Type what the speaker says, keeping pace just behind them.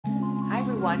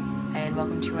everyone, and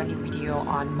welcome to a new video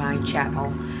on my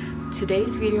channel.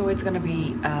 Today's video is going to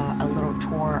be a little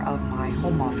tour of my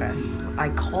home office. I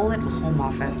call it home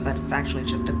office, but it's actually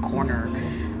just a corner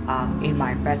in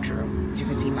my bedroom. As you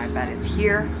can see, my bed is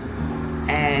here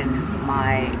and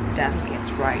my desk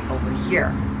is right over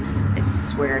here.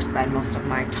 It's where I spend most of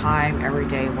my time every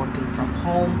day working from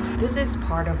home. This is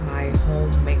part of my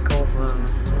home makeover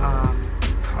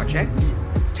project.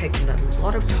 It's taken a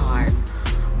lot of time,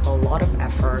 a lot of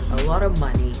effort, a lot of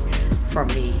money from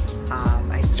me.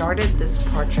 I started this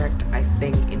project I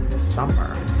think in the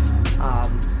summer,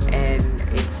 and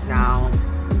it's now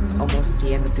almost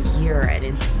the end of the year, and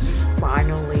it's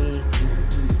finally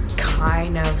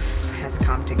kind of has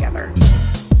come together.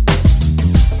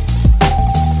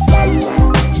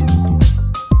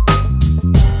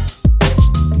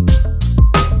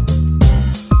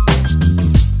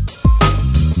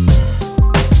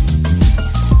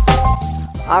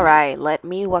 Alright, let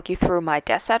me walk you through my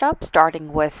desk setup,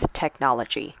 starting with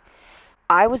technology.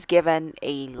 I was given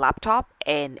a laptop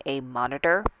and a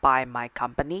monitor by my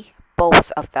company.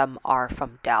 Both of them are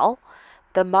from Dell.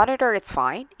 The monitor is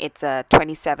fine. It's a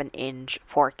 27-inch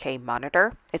 4K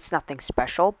monitor. It's nothing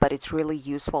special, but it's really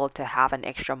useful to have an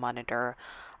extra monitor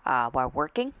while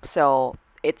working, so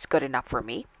it's good enough for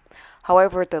me.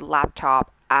 However, the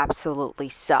laptop absolutely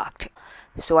sucked,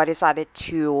 so I decided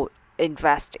to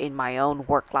invest in my own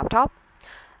work laptop.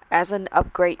 As an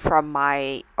upgrade from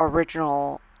my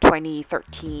original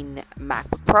 2013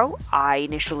 MacBook Pro, I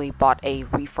initially bought a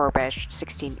refurbished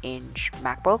 16-inch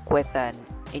MacBook with an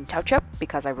Intel chip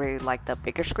because I really like the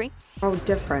bigger screen. How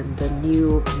different the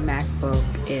new MacBook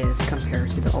is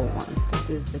compared to the old one.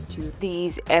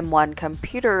 These M1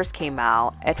 computers came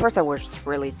out. At first I was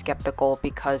really skeptical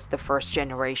because the first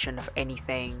generation of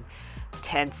anything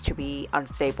tends to be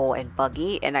unstable and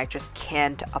buggy, and I just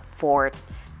can't afford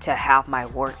to have my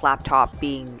work laptop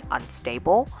being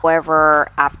unstable. However,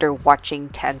 after watching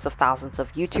tens of thousands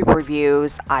of YouTube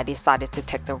reviews, I decided to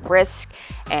take the risk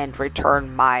and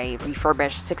return my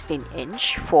refurbished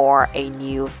 16-inch for a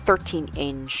new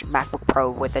 13-inch MacBook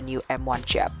Pro with a new M1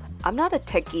 chip. I'm not a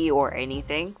techie or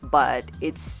anything, but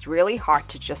it's really hard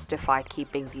to justify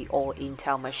keeping the old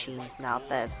Intel machines now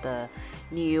that the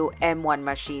new M1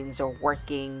 machines are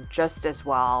working just as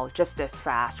well, just as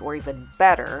fast, or even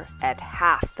better at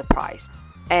half the price.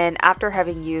 And after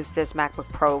having used this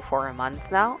MacBook Pro for a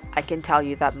month now, I can tell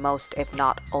you that most, if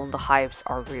not all, the hypes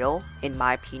are real, in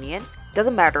my opinion.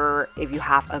 Doesn't matter if you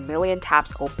have a million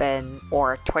tabs open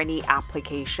or 20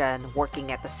 applications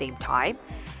working at the same time.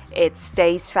 It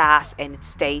stays fast and it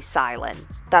stays silent.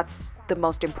 That's the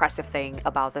most impressive thing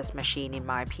about this machine in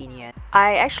my opinion.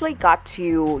 I actually got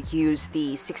to use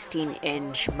the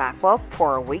 16-inch MacBook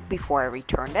for a week before I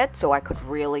returned it, so I could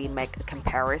really make a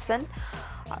comparison.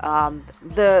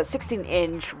 The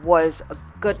 16-inch was a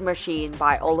good machine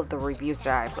by all of the reviews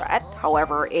that I've read.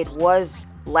 However, it was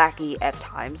laggy at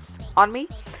times on me.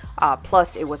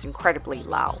 Plus it was incredibly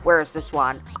loud, whereas this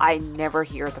one, I never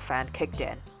hear the fan kicked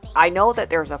in. I know that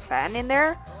there's a fan in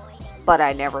there, but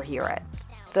I never hear it.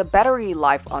 The battery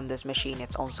life on this machine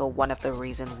is also one of the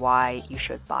reasons why you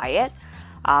should buy it.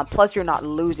 Plus you're not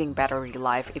losing battery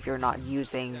life if you're not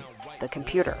using the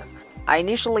computer. I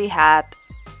initially had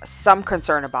some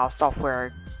concern about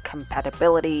software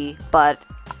compatibility, but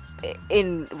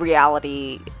in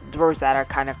reality, Rosetta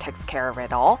kind of takes care of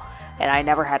it all, and I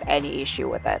never had any issue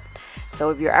with it. So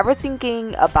if you're ever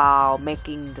thinking about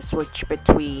making the switch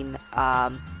between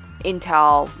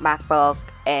Intel MacBook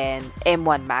and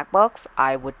M1 MacBooks,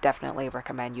 I would definitely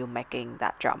recommend you making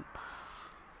that jump.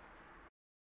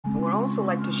 I would also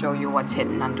like to show you what's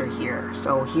hidden under here.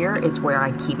 So here is where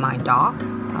I keep my dock.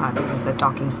 This is a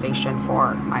docking station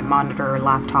for my monitor,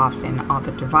 laptops, and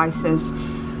other devices,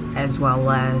 as well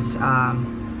as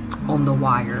on the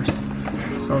wires,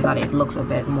 so that it looks a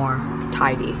bit more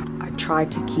tidy. I try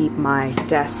to keep my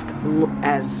desk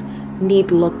as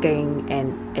neat looking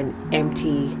and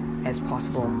empty as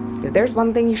possible. If there's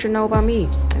one thing you should know about me,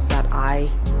 is that I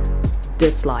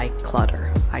dislike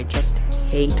clutter. I just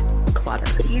hate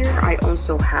clutter. Here I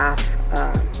also have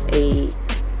a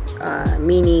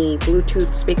mini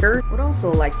Bluetooth speaker. I would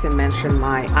also like to mention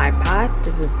my iPad.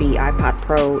 This is the iPad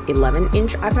Pro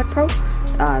 11-inch iPad Pro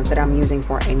that I'm using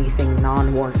for anything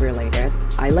non-work related.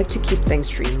 I like to keep things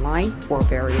streamlined for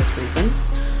various reasons.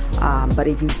 But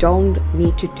if you don't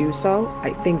need to do so,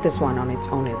 I think this one on its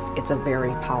own it's a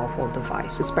very powerful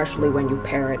device, especially when you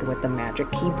pair it with the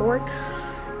Magic Keyboard.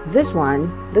 This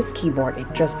keyboard is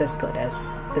just as good as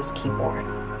this keyboard.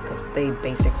 because they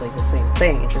basically the same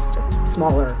thing. It's just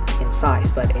smaller in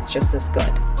size, but it's just as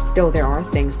good. Still, there are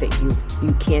things that you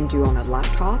can do on a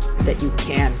laptop that you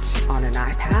can't on an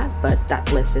iPad, but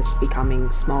that list is becoming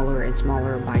smaller and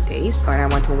smaller by days. When I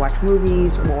want to watch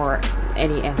movies or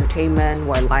any entertainment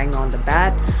while lying on the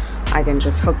bed, I can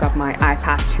just hook up my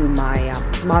iPad to my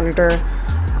monitor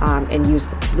and use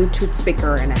the Bluetooth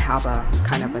speaker, and I have a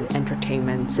kind of an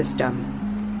entertainment system.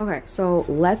 Okay, so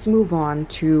let's move on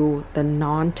to the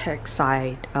non-tech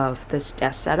side of this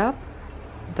desk setup,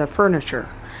 the furniture.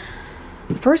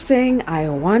 The first thing I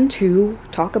want to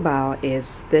talk about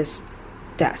is this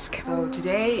desk. So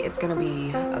today it's gonna be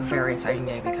a very exciting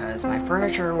day because my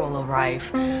furniture will arrive.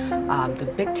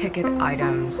 The big ticket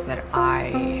items that I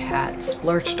had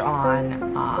splurged on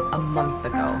a month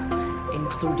ago,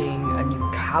 including a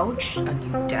new couch, a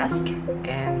new desk,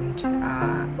 and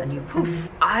a new poof.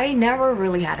 I never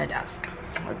really had a desk.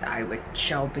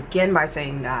 Shall begin by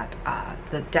saying that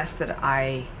the desk that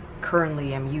I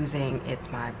currently am using,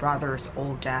 it's my brother's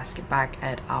old desk back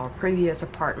at our previous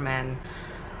apartment,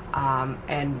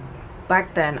 and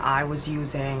back then I was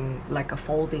using like a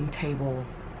folding table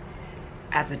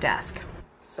as a desk.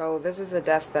 So this is a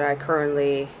desk that I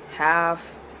currently have.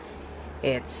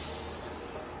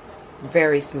 It's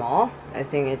very small. I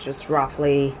think it's just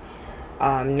roughly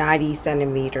 90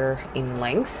 centimeter in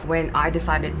length. When I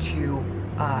decided to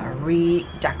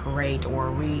redecorate or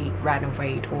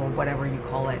re-renovate or whatever you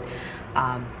call it,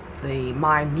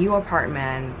 my new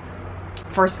apartment,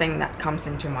 first thing that comes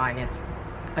into mind is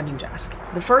a new desk.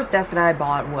 The first desk that I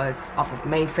bought was off of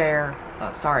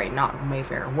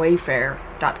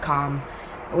Wayfair.com.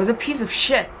 It was a piece of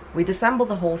shit. We disassembled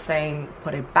the whole thing,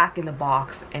 put it back in the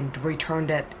box, and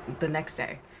returned it the next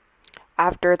day.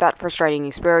 After that frustrating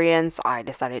experience, I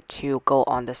decided to go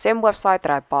on the same website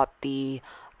that I bought the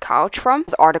couch from,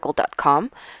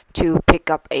 article.com, to pick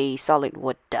up a solid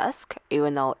wood desk,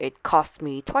 even though it cost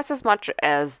me twice as much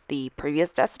as the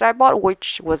previous desk that I bought,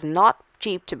 which was not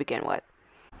cheap to begin with.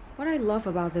 What I love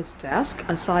about this desk,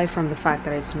 aside from the fact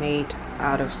that it's made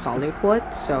out of solid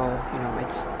wood, so you know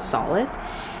it's solid,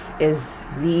 is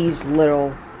these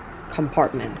little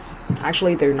compartments.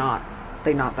 Actually, they're not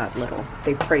that little.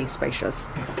 They're pretty spacious.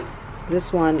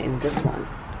 This one and this one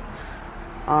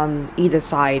on either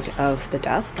side of the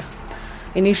desk.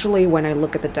 Initially, when I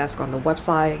look at the desk on the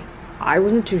website, I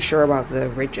wasn't too sure about the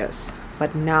ridges,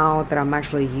 but now that I'm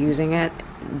actually using it,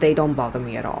 they don't bother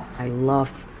me at all. I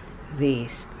love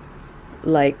these.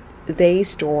 Like, they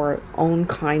store own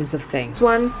kinds of things.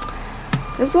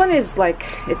 This one is like,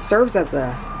 it serves as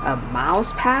a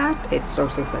mouse pad. It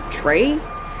serves as a tray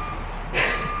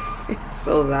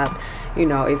so that, you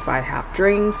know, if I have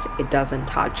drinks, it doesn't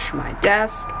touch my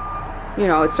desk. You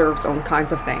know, it serves own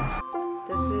kinds of things.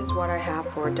 This is what I have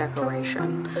for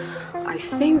decoration. I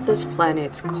think this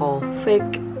plant's called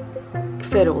fig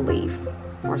fiddle leaf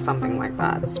or something like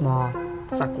that. Small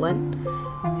succulent.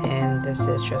 And this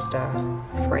is just a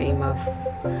frame of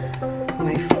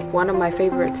one of my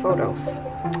favorite photos.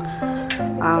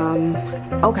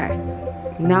 Okay,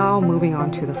 now moving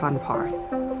on to the fun part.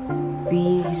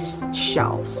 These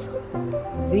shelves.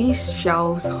 These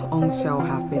shelves also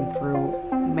have been through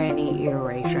many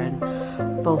iterations,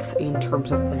 both in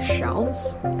terms of the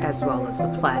shelves as well as the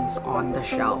plants on the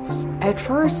shelves. At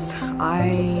first,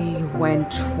 I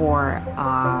went for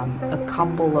a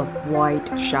couple of white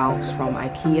shelves from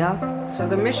IKEA. So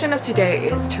the mission of today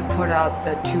is to put up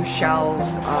the two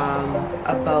shelves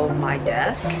above my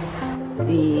desk.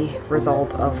 The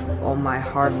result of all my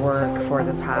hard work for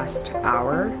the past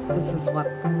hour. This is what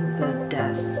the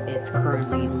desk is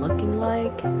currently looking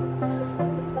like.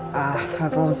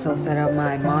 I've also set up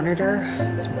my monitor.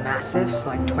 It's massive, it's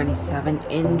like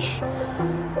 27-inch.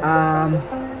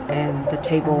 And the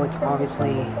table, it's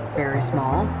obviously very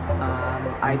small.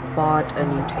 I bought a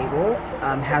new table,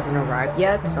 hasn't arrived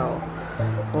yet, so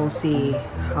we'll see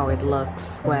how it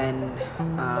looks when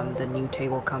the new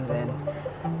table comes in.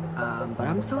 But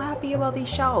I'm so happy about these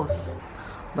shelves.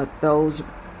 But those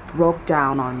broke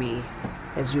down on me.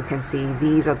 As you can see,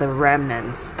 these are the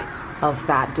remnants of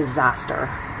that disaster.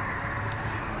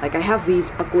 Like, I have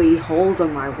these ugly holes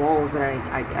on my walls that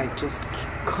I just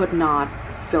could not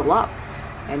fill up.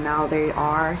 And now they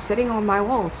are sitting on my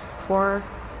walls for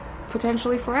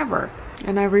potentially forever.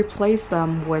 And I replaced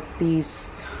them with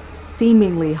these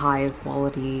seemingly high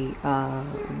quality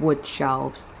wood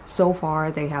shelves. So far,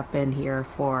 they have been here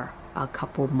for a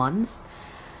couple months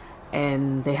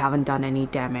and they haven't done any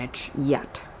damage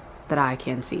yet that I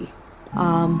can see.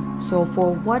 So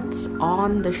for what's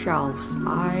on the shelves,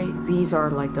 these are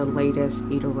like the latest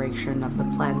iteration of the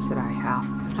plants that I have.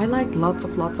 I like lots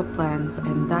of plants,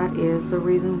 and that is the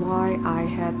reason why I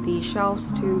had these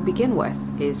shelves to begin with,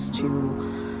 is to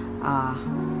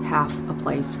have a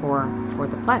place for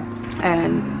the plants.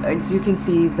 And as you can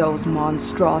see, those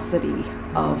monstrosity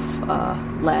of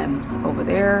lamps over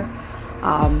there,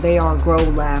 they are grow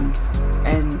lamps,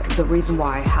 and the reason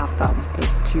why I have them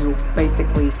is to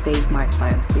basically save my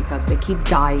plants because they keep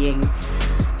dying,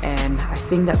 and I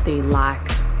think that they lack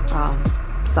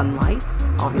sunlight,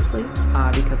 obviously,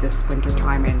 because it's winter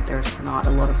time and there's not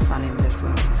a lot of sun in this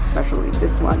room. Especially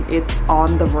this one, it's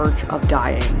on the verge of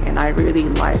dying, and I really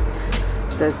like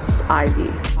this ivy.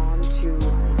 Onto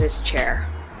this chair.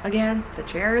 Again, the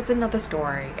chair is another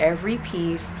story. Every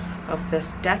piece of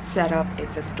this desk setup,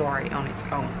 it's a story on its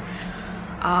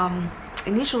own.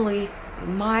 Initially,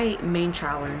 my main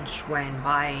challenge when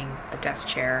buying a desk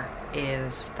chair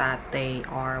is that they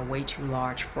are way too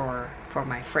large for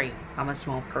my frame. I'm a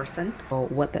small person. So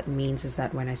what that means is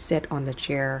that when I sit on the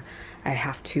chair, I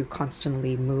have to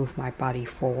constantly move my body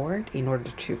forward in order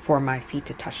for my feet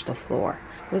to touch the floor.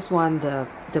 This one, the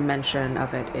dimension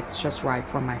of it, it's just right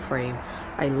for my frame.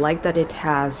 I like that it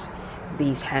has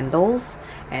these handles,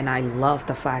 and I love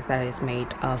the fact that it's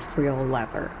made of real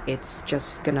leather. It's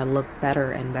just gonna look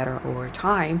better and better over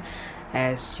time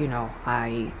as, you know,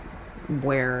 I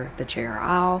wear the chair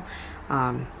out.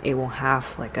 It will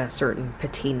have like a certain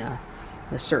patina,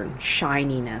 a certain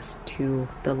shininess to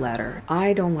the leather.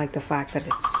 I don't like the fact that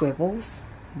it swivels,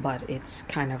 but it's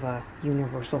kind of a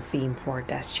universal theme for a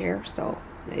desk chair, so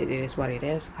it is what it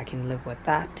is. I can live with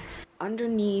that.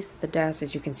 Underneath the desk,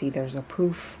 as you can see, there's a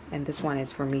poof, and this one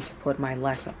is for me to put my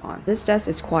legs up on. This desk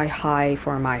is quite high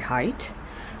for my height,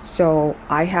 so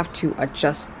I have to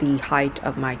adjust the height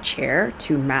of my chair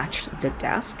to match the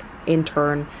desk. In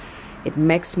turn, it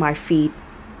makes my feet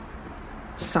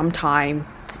sometime,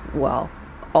 well,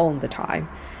 all the time,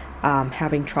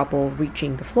 having trouble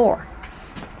reaching the floor.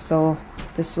 So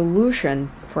the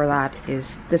solution for that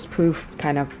is this poof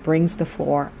kind of brings the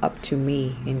floor up to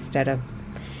me instead of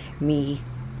me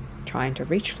trying to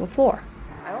reach the floor.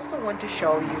 I also want to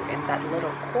show you in that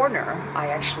little corner, I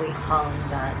actually hung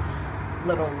that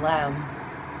little lamp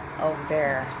over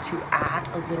there to add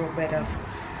a little bit of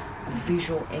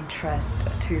visual interest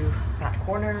to that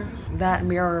corner. That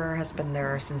mirror has been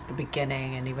there since the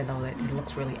beginning, and even though it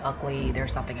looks really ugly,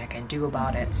 there's nothing I can do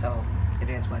about it, so it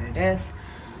is what it is.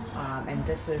 And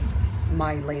this is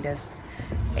my latest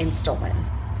installment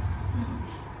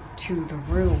to the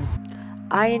room.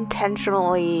 I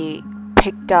intentionally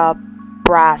picked up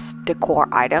brass decor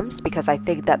items because I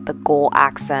think that the gold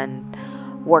accent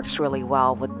works really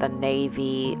well with the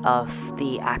navy of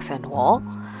the accent wall.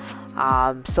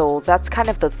 So that's kind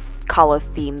of the color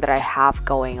theme that I have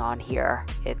going on here.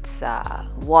 It's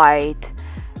white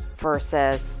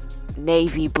versus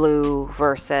navy blue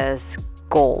versus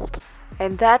gold.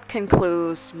 And that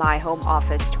concludes my home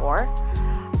office tour.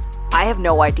 I have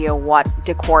no idea what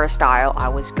decor style I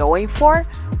was going for,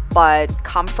 but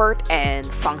comfort and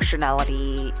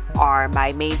functionality are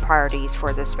my main priorities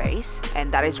for the space,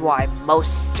 and that is why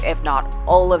most, if not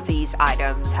all, of these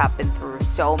items have been through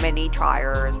so many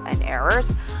trials and errors.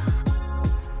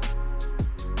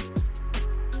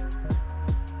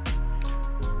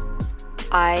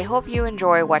 I hope you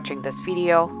enjoy watching this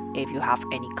video. If you have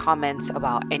any comments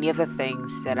about any of the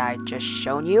things that I just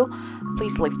shown you,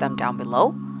 please leave them down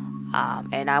below.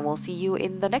 And I will see you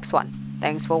in the next one.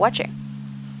 Thanks for watching.